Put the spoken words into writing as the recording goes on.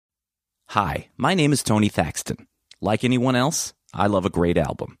Hi, my name is Tony Thaxton. Like anyone else, I love a great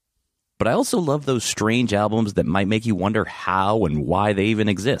album. But I also love those strange albums that might make you wonder how and why they even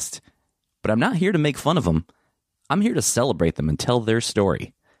exist. But I'm not here to make fun of them. I'm here to celebrate them and tell their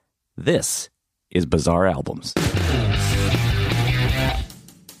story. This is Bizarre Albums.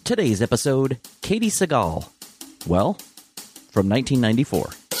 Today's episode, Katey Sagal. Well, from 1994.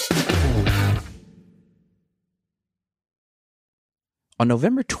 On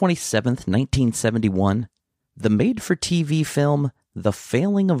November 27th, 1971, the made-for-TV film The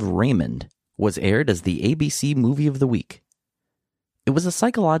Failing of Raymond was aired as the ABC Movie of the Week. It was a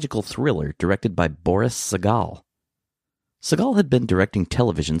psychological thriller directed by Boris Sagal. Sagal had been directing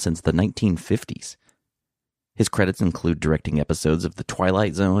television since the 1950s. His credits include directing episodes of The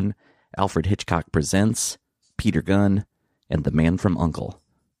Twilight Zone, Alfred Hitchcock Presents, Peter Gunn, and The Man from U.N.C.L.E.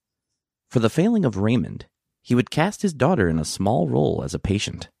 For The Failing of Raymond, he would cast his daughter in a small role as a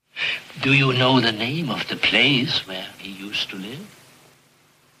patient. Do you know the name of the place where he used to live?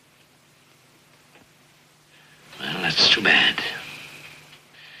 Well, that's too bad.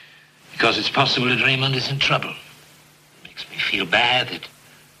 Because it's possible that Raymond is in trouble. It makes me feel bad that...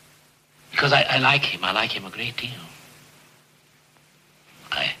 Because I like him. I like him a great deal.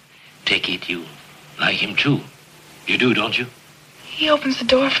 I take it you like him too. You do, don't you? He opens the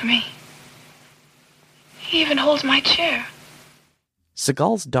door for me. He even holds my chair.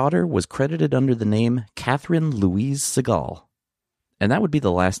 Sagal's daughter was credited under the name Catherine Louise Sagal, and that would be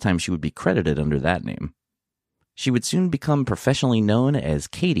the last time she would be credited under that name. She would soon become professionally known as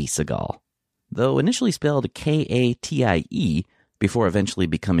Katey Sagal, though initially spelled K-A-T-I-E before eventually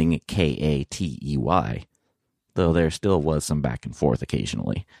becoming K-A-T-E-Y, though there still was some back and forth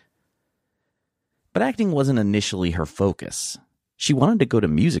occasionally. But acting wasn't initially her focus. She wanted to go to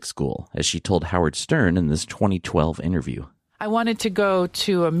music school, as she told Howard Stern in this 2012 interview. I wanted to go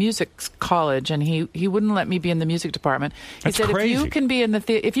to a music college, and he wouldn't let me be in the music department. He said, crazy. if you can be in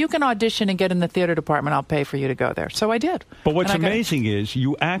the if you can audition and get in the theater department, I'll pay for you to go there. So I did. But what's amazing is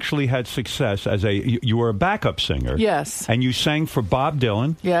you actually had success as you were a backup singer. Yes. And you sang for Bob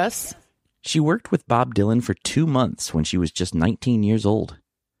Dylan. Yes. She worked with Bob Dylan for 2 months when she was just 19 years old.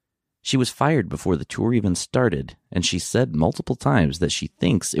 She was fired before the tour even started, and she said multiple times that she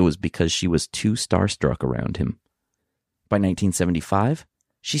thinks it was because she was too starstruck around him. By 1975,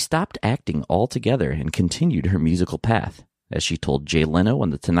 she stopped acting altogether and continued her musical path, as she told Jay Leno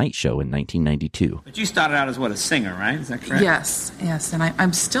on The Tonight Show in 1992. But you started out as, what, a singer, right? Is that correct? Yes, and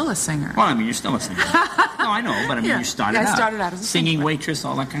I'm still a singer. Well, I mean, you're still a singer. No, I know, but I mean, Yeah. you started Yeah, out. I started out as a singing singer. waitress,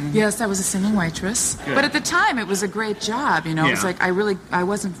 all that kind of... Yes, I was a singing waitress. Good. But at the time, it was a great job, you know. It was Yeah. like I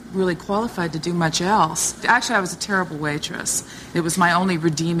wasn't really qualified to do much else. Actually, I was a terrible waitress. It was my only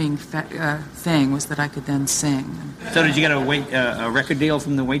redeeming thing was that I could then sing. So did you get a record deal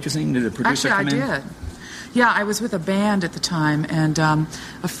from the waitressing? Did the producer Actually, come in? I did. Yeah, I was with a band at the time, and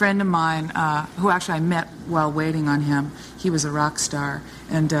a friend of mine, who actually I met while waiting on him, he was a rock star,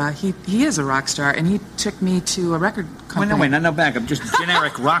 and he is a rock star, and he took me to a record company. Wait, no, back up. Just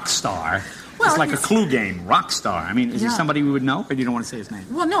generic rock star. Well, it's like a he's- clue game, rock star. I mean, is he Yeah. somebody we would know, or you don't want to say his name?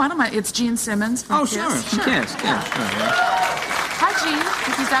 Well, no, I don't mind. It's Gene Simmons from Oh, Kiss. sure, from Kiss. Yeah. Sure, yeah. Hi, Gene,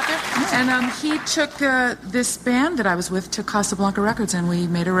 if he's out there. And he took this band that I was with to Casablanca Records, and we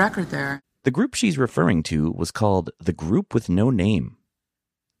made a record there. The group she's referring to was called The Group with No Name.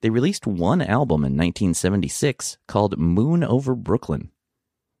 They released one album in 1976 called Moon Over Brooklyn.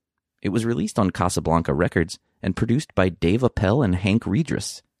 It was released on Casablanca Records and produced by Dave Appel and Hank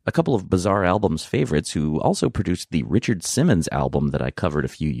Redress, a couple of Bizarre Albums favorites who also produced the Richard Simmons album that I covered a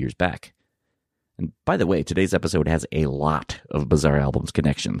few years back. And by the way, today's episode has a lot of Bizarre Albums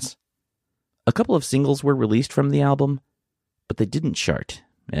connections. A couple of singles were released from the album, but they didn't chart,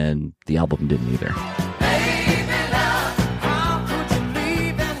 and the album didn't either.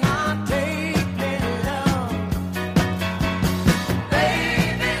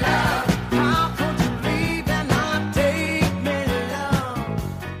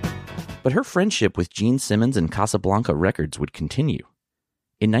 But her friendship with Gene Simmons and Casablanca Records would continue.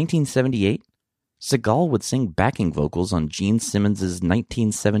 In 1978, Sagal would sing backing vocals on Gene Simmons'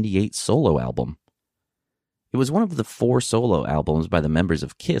 1978 solo album. It was one of the 4 solo albums by the members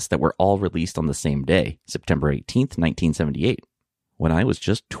of Kiss that were all released on the same day, September 18th, 1978, when I was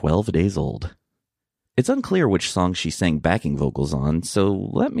just 12 days old. It's unclear which song she sang backing vocals on, so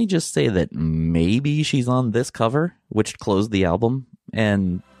let me just say that maybe she's on this cover, which closed the album,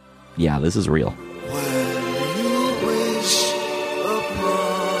 and yeah, this is real. When you wish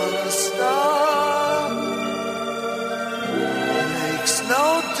upon a star, makes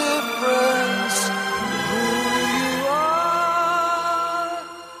no difference who you are.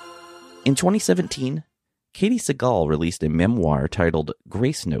 In 2017, Katie Sagal released a memoir titled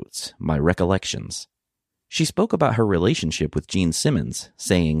Grace Notes, My Recollections. She spoke about her relationship with Gene Simmons,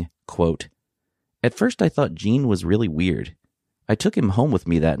 saying, quote, "At first I thought Gene was really weird. I took him home with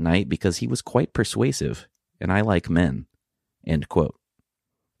me that night because he was quite persuasive, and I like men." End quote.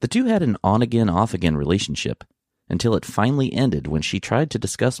 The two had an on-again, off-again relationship until it finally ended when she tried to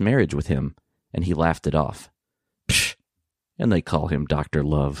discuss marriage with him, and he laughed it off. Psh, and they call him Dr.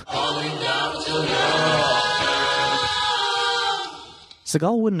 Love.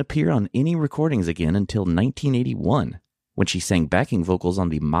 Sagal wouldn't appear on any recordings again until 1981, when she sang backing vocals on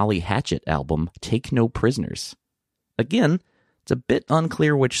the Molly Hatchet album Take No Prisoners. Again, it's a bit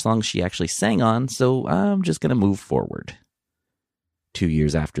unclear which songs she actually sang on, so I'm just going to move forward. 2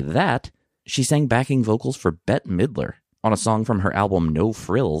 years after that, she sang backing vocals for Bette Midler on a song from her album No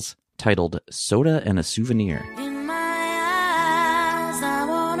Frills titled Soda and a Souvenir. In my eyes, I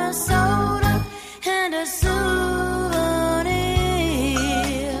want a soda and a souvenir.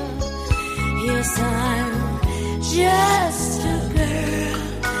 Yes, I'm just a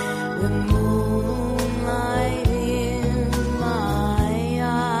girl with moonlight in my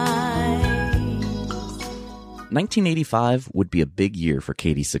eyes. 1985 would be a big year for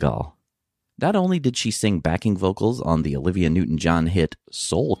Katie Sagal. Not only did she sing backing vocals on the Olivia Newton-John hit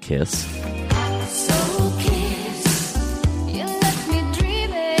Soul Kiss, Soul kiss, you left me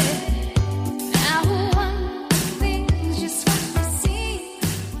dreaming. Now one thing's just what I see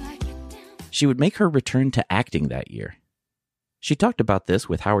when I get down. she would make her return to acting that year. She talked about this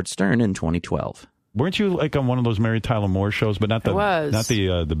with Howard Stern in 2012. Weren't you like on one of those Mary Tyler Moore shows, but not the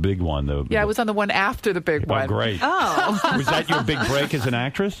the big one? I was on the one after the big one. Oh, great. Oh. Was that your big break as an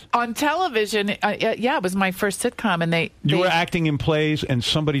actress? On television, it was my first sitcom, and You were acting in plays, and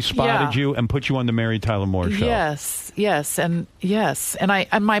somebody spotted you and put you on the Mary Tyler Moore show. Yes, and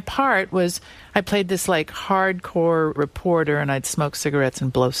my part was I played this like hardcore reporter, and I'd smoke cigarettes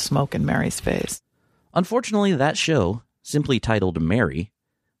and blow smoke in Mary's face. Unfortunately, that show, simply titled Mary,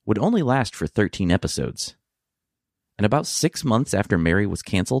 would only last for 13 episodes. And about 6 months after Mary was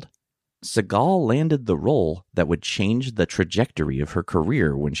canceled, Sagal landed the role that would change the trajectory of her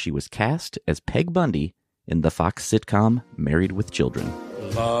career when she was cast as Peg Bundy in the Fox sitcom Married with Children.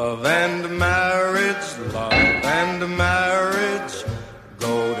 Love and marriage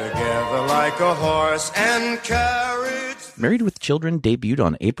go together like a horse and carriage. Married with Children debuted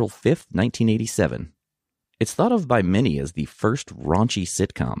on April 5th, 1987. It's thought of by many as the first raunchy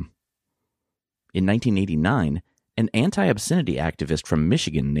sitcom. In 1989, an anti-obscenity activist from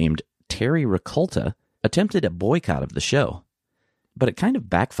Michigan named Terry Ricolta attempted a boycott of the show. But it kind of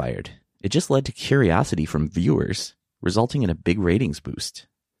backfired. It just led to curiosity from viewers, resulting in a big ratings boost.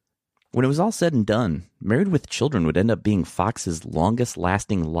 When it was all said and done, Married with Children would end up being Fox's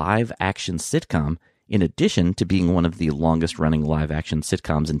longest-lasting live-action sitcom, in addition to being one of the longest-running live-action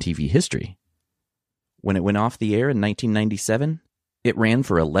sitcoms in TV history. When it went off the air in 1997, it ran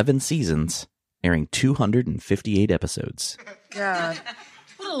for 11 seasons, airing 258 episodes. God,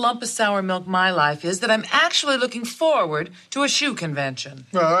 what a lump of sour milk my life is that I'm actually looking forward to a shoe convention.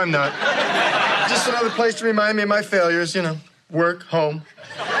 Well, I'm not. Just another place to remind me of my failures, work, home.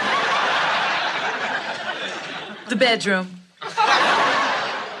 The bedroom.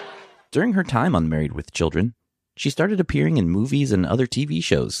 During her time on Married with Children, she started appearing in movies and other TV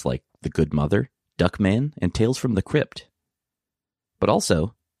shows like The Good Mother, Duckman, and Tales from the Crypt. But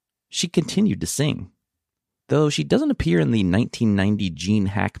also, she continued to sing. Though she doesn't appear in the 1990 Gene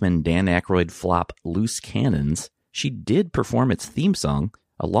Hackman, Dan Aykroyd flop Loose Cannons, she did perform its theme song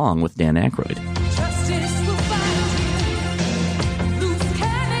along with Dan Aykroyd. Justice will find you. Loose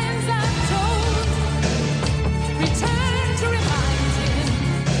cannons are told. Return to remind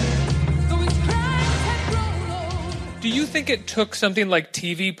him. Though his crimes have grown old. Do you think it took something like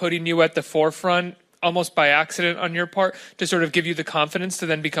TV putting you at the forefront, almost by accident on your part, to sort of give you the confidence to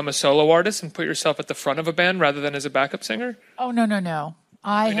then become a solo artist and put yourself at the front of a band rather than as a backup singer? Oh, no.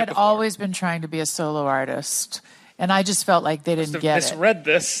 I had always been trying to be a solo artist, and I just felt like they didn't get it. Misread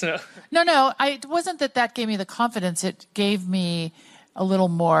this. No, it wasn't that gave me the confidence. It gave me a little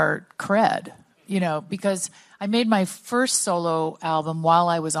more cred, because I made my first solo album while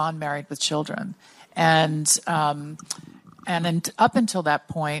I was on Married with Children. And up until that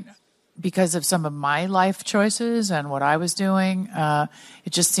point, because of some of my life choices and what I was doing, it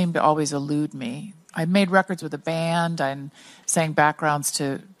just seemed to always elude me. I made records with a band and sang backgrounds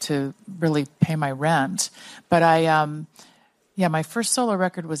to really pay my rent. But my first solo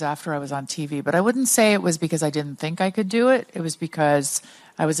record was after I was on TV. But I wouldn't say it was because I didn't think I could do it. It was because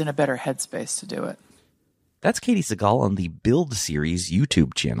I was in a better headspace to do it. That's Katie Sagal on the Build series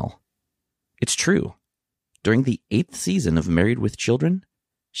YouTube channel. It's true. During the 8th season of Married with Children,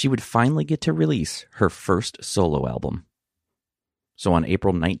 she would finally get to release her first solo album. So on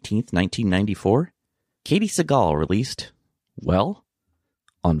April 19th, 1994, Katie Sagal released, well,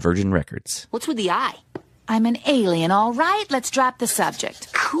 on Virgin Records. What's with the eye? I'm an alien, all right? Let's drop the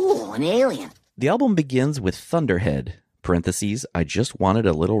subject. Cool, an alien. The album begins with Thunderhead, parentheses, I Just Wanted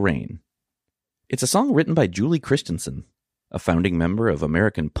a Little Rain. It's a song written by Julie Christensen, a founding member of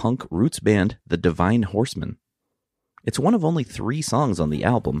American punk roots band The Divine Horsemen. It's one of only 3 songs on the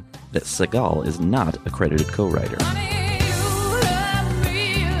album that Sagal is not a credited co-writer.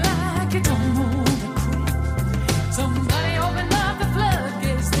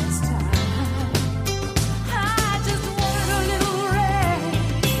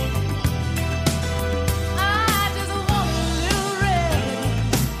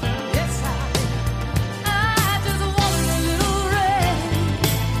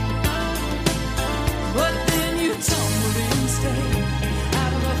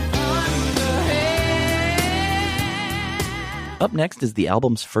 Up next is the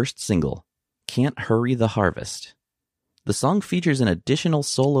album's first single, Can't Hurry the Harvest. The song features an additional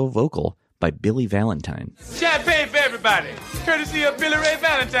solo vocal by Billy Valentine. Champagne for everybody, courtesy of Billy Ray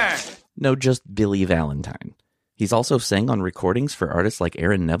Valentine. No, just Billy Valentine. He's also sang on recordings for artists like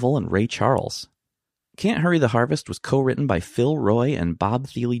Aaron Neville and Ray Charles. Can't Hurry the Harvest was co-written by Phil Roy and Bob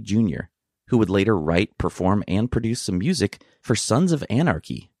Thiele Jr., who would later write, perform, and produce some music for Sons of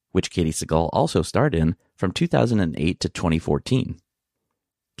Anarchy, which Katie Sagal also starred in from 2008 to 2014.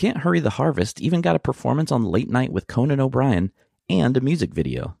 Can't Hurry the Harvest even got a performance on Late Night with Conan O'Brien and a music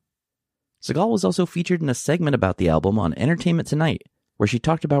video. Sagal was also featured in a segment about the album on Entertainment Tonight, where she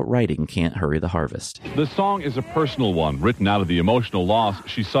talked about writing Can't Hurry the Harvest. The song is a personal one, written out of the emotional loss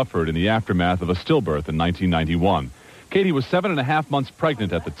she suffered in the aftermath of a stillbirth in 1991. Katie was 7.5 months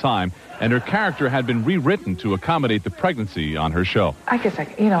pregnant at the time, and her character had been rewritten to accommodate the pregnancy on her show. I guess, I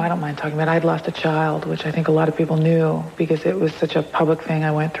don't mind talking about it. I'd lost a child, which I think a lot of people knew because it was such a public thing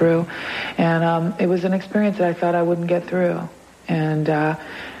I went through. And it was an experience that I thought I wouldn't get through. And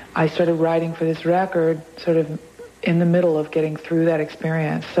I started writing for this record sort of in the middle of getting through that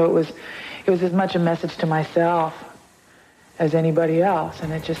experience. So it was as much a message to myself as anybody else.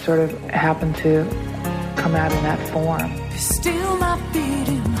 And it just sort of happened to come out in that form. Still my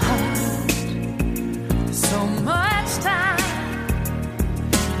beating heart. So much time.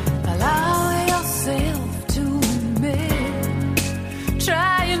 Allow yourself to admit,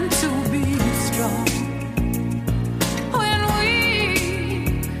 trying to be strong. When we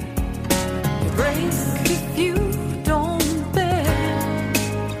break if you don't bear.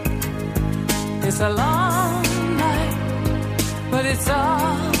 It's a long night, but it's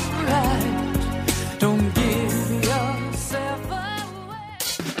all right. Don't give yourself away.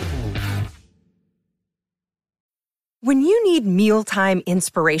 When you need mealtime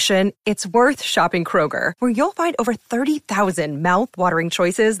inspiration, it's worth shopping Kroger, where you'll find over 30,000 mouth-watering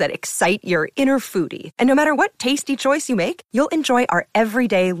choices that excite your inner foodie. And no matter what tasty choice you make, you'll enjoy our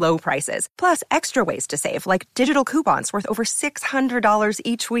everyday low prices, plus extra ways to save, like digital coupons worth over $600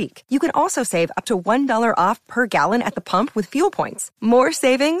 each week. You can also save up to $1 off per gallon at the pump with fuel points. More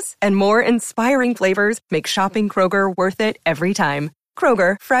savings and more inspiring flavors make shopping Kroger worth it every time.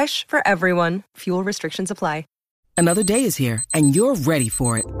 Kroger, fresh for everyone. Fuel restrictions apply. Another day is here, and you're ready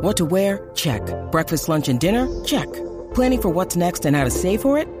for it. What to wear? Check. Breakfast, lunch, and dinner? Check. Planning for what's next and how to save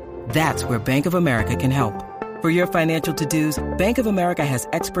for it? That's where Bank of America can help. For your financial to-dos, Bank of America has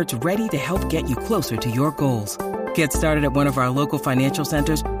experts ready to help get you closer to your goals. Get started at one of our local financial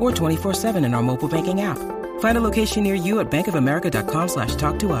centers or 24/7 in our mobile banking app. Find a location near you at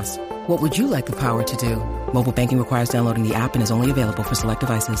bankofamerica.com/talktous. What would you like the power to do? Mobile banking requires downloading the app and is only available for select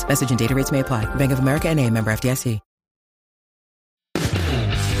devices. Message and data rates may apply. Bank of America N.A., member FDIC.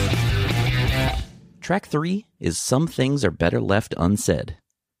 Track 3 is Some Things Are Better Left Unsaid.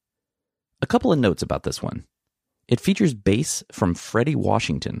 A couple of notes about this one. It features bass from Freddie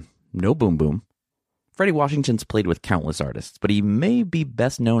Washington, no boom boom. Freddie Washington's played with countless artists, but he may be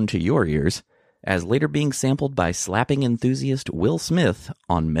best known to your ears as later being sampled by slapping enthusiast Will Smith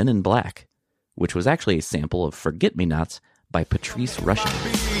on Men in Black, which was actually a sample of Forget-Me-Nots by Patrice Rushen.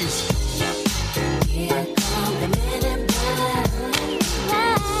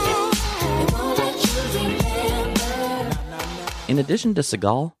 In addition to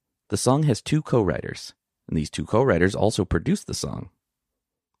Sagal, the song has 2 co-writers, and these 2 co-writers also produced the song.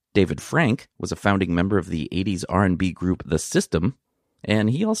 David Frank was a founding member of the 80s R&B group The System, and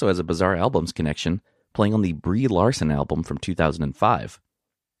he also has a Bizarre Albums connection, playing on the Brie Larson album from 2005.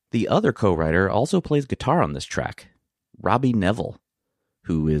 The other co-writer also plays guitar on this track, Robbie Neville,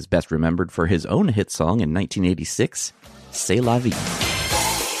 who is best remembered for his own hit song in 1986, C'est la vie.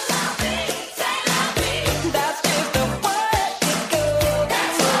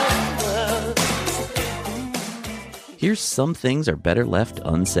 Here's Some Things Are Better Left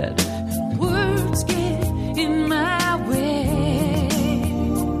Unsaid. Words get in my way.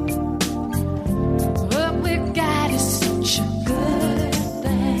 What we got is such a good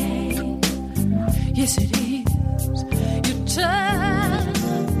thing. Yes, it is. Your touch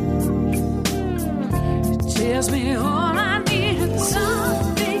tells me all I need.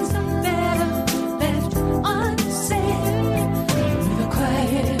 Some things are better left unsaid. With a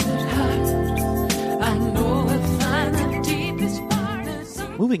quiet heart, I know I'll find the deepest part of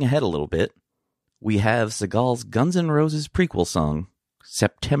some. Moving ahead a little bit, we have Seagal's Guns N' Roses prequel song,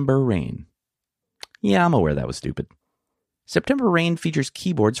 September Rain. Yeah, I'm aware that was stupid. September Rain features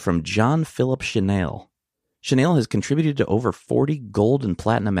keyboards from John Philip Chanel. Chanel has contributed to over 40 gold and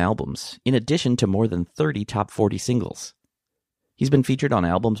platinum albums, in addition to more than 30 top 40 singles. He's been featured on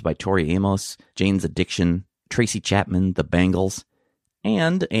albums by Tori Amos, Jane's Addiction, Tracy Chapman, The Bangles,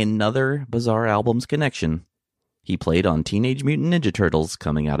 and another Bizarre Albums connection. He played on Teenage Mutant Ninja Turtles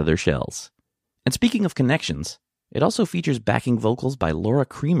Coming Out of Their Shells. And speaking of connections, it also features backing vocals by Laura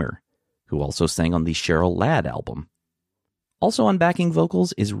Creamer, who also sang on the Cheryl Ladd album. Also on backing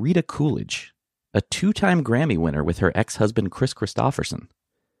vocals is Rita Coolidge, a 2-time Grammy winner with her ex-husband Chris Christopherson.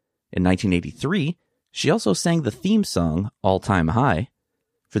 In 1983, she also sang the theme song, All Time High,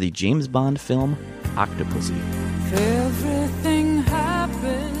 for the James Bond film Octopussy. Everything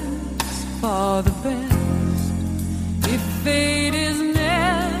happens for the best. If fate is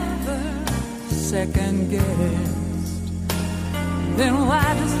never second guessed, then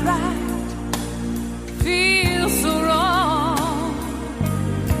why does right feel so wrong?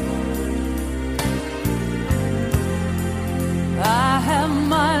 I have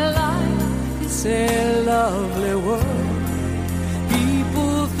my life, it's a lovely world.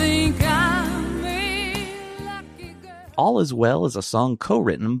 People think I'm a lucky girl. All Is Well is a song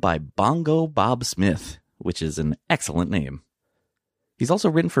co-written by Bongo Bob Smith, which is an excellent name. He's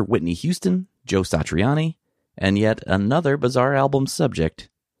also written for Whitney Houston, Joe Satriani, and yet another Bizarre Album subject,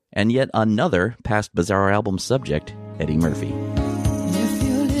 and yet another past Bizarre Album subject, Eddie Murphy. If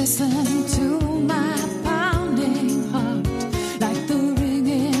you listen to my pounding heart, like the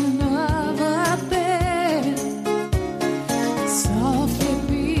ringing of a bell, softly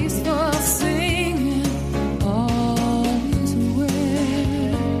peaceful singing, all is well.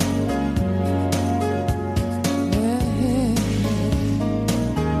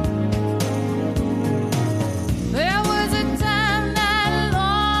 There was a time not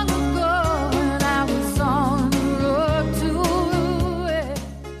long ago when I was on the road to it.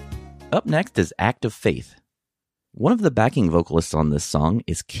 Up next is Act of Faith. One of the backing vocalists on this song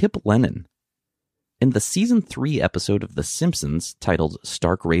is Kip Lennon. In the Season 3 episode of The Simpsons titled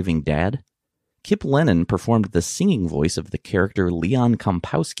Stark Raving Dad, Kip Lennon performed the singing voice of the character Leon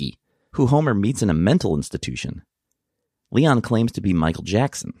Kompowski, who Homer meets in a mental institution. Leon claims to be Michael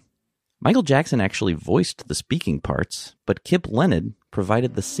Jackson. Michael Jackson actually voiced the speaking parts, but Kip Lennon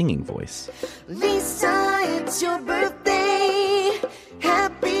provided the singing voice. Lisa, it's your birthday.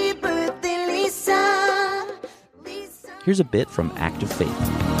 Happy birthday, Lisa. Here's a bit from Act of Faith.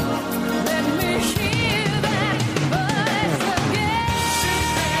 Let me hear that voice again.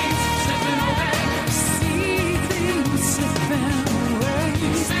 See things slipping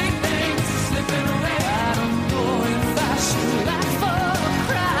away. See things slipping away. I don't know if I should laugh or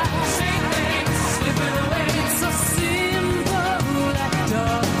cry. See things slipping away. It's a simple act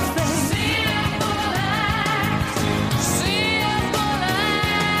of faith. Simple act of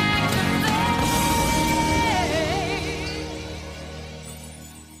faith.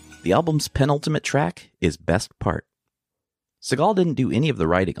 The album's penultimate track is Best Part. Seagal didn't do any of the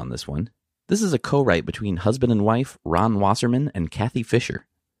writing on this one. This is a co-write between husband and wife Ron Wasserman and Kathy Fisher.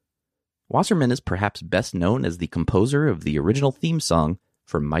 Wasserman is perhaps best known as the composer of the original theme song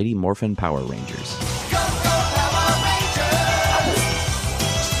for Mighty Morphin Power Rangers.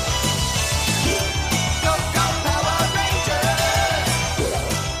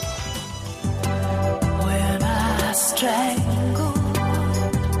 When I strangle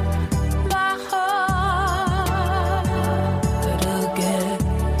my heart again,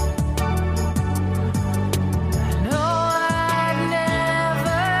 I know I'd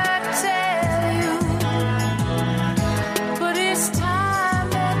never tell you, but it's time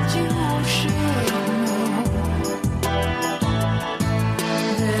that you should know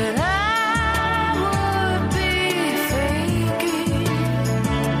that I would be faking.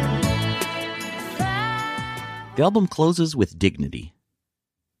 The album closes with Dignity.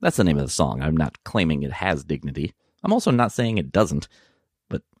 That's the name of the song. I'm not claiming it has dignity. I'm also not saying it doesn't,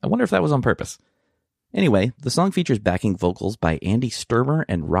 but I wonder if that was on purpose. Anyway, the song features backing vocals by Andy Sturmer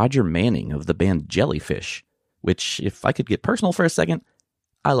and Roger Manning of the band Jellyfish, which, if I could get personal for a second,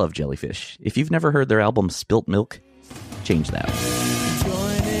 I love Jellyfish. If you've never heard their album Spilt Milk, change that.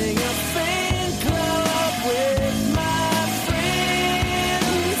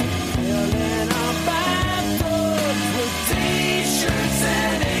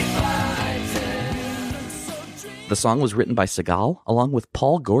 The song was written by Segal along with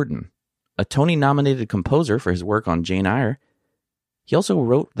Paul Gordon, a Tony-nominated composer for his work on Jane Eyre. He also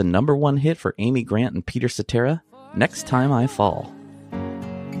wrote the #1 hit for Amy Grant and Peter Cetera, Next Time I Fall.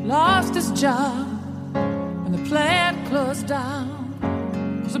 Lost his job when the plant closed down.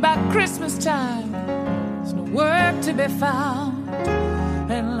 It was about Christmas time. There's no work to be found.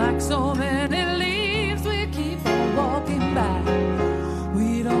 And like so many leaves, we keep on walking by.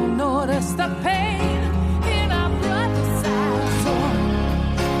 We don't notice the pain in our brother's eyes.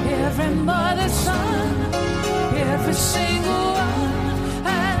 Oh, every mother's son, every single one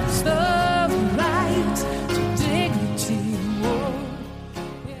has the right to dignity. Oh.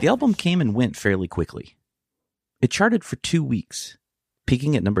 The album came and went fairly quickly. It charted for 2 weeks,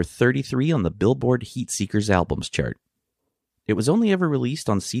 peaking at number 33 on the Billboard Heatseekers albums chart. It was only ever released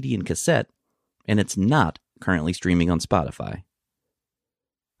on CD and cassette, and it's not currently streaming on Spotify.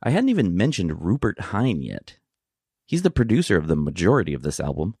 I hadn't even mentioned Rupert Hine yet. He's the producer of the majority of this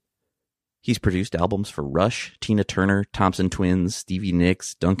album. He's produced albums for Rush, Tina Turner, Thompson Twins, Stevie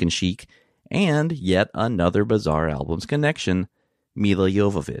Nicks, Duncan Sheik, and yet another Bizarre Albums connection, Mila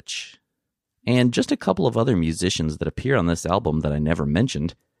Jovovich. And just a couple of other musicians that appear on this album that I never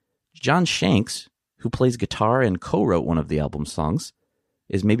mentioned. John Shanks, who plays guitar and co-wrote one of the album's songs,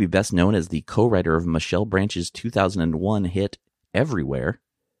 is maybe best known as the co-writer of Michelle Branch's 2001 hit, Everywhere.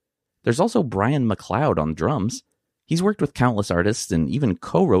 There's also Brian McLeod on drums. He's worked with countless artists and even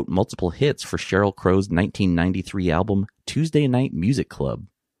co-wrote multiple hits for Sheryl Crow's 1993 album, Tuesday Night Music Club.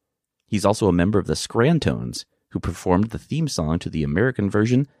 He's also a member of the Scrantones, who performed the theme song to the American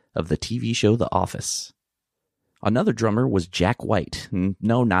version of the TV show The Office. Another drummer was Jack White.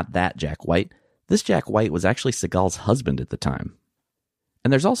 No, not that Jack White. This Jack White was actually Segal's husband at the time.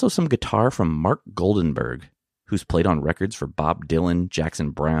 And there's also some guitar from Mark Goldenberg, who's played on records for Bob Dylan,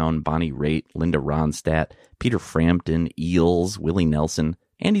 Jackson Browne, Bonnie Raitt, Linda Ronstadt, Peter Frampton, Eels, Willie Nelson,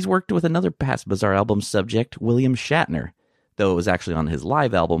 and he's worked with another past Bizarre Album subject, William Shatner, though it was actually on his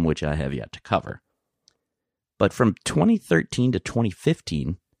live album, which I have yet to cover. But from 2013 to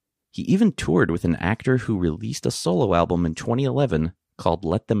 2015, he even toured with an actor who released a solo album in 2011 called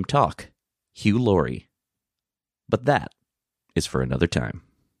Let Them Talk, Hugh Laurie. But that is for another time.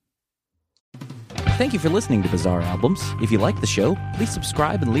 Thank you for listening to Bizarre Albums. If you like the show, please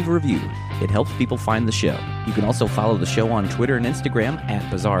subscribe and leave a review. It helps people find the show. You can also follow the show on Twitter and Instagram at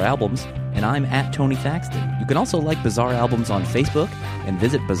Bizarre Albums, and I'm at Tony Thaxton. You can also like Bizarre Albums on Facebook and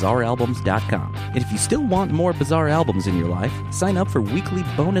visit BizarreAlbums.com. And if you still want more Bizarre Albums in your life, sign up for weekly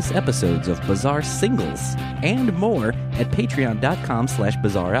bonus episodes of Bizarre Singles and more at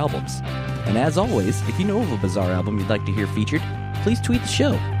Patreon.com/BizarreAlbums. And as always, if you know of a Bizarre Album you'd like to hear featured, please tweet the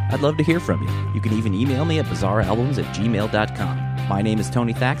show. I'd love to hear from you. You can even email me at bizarrealbums@gmail.com. My name is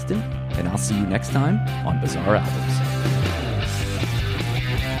Tony Thaxton, and I'll see you next time on Bizarre Albums.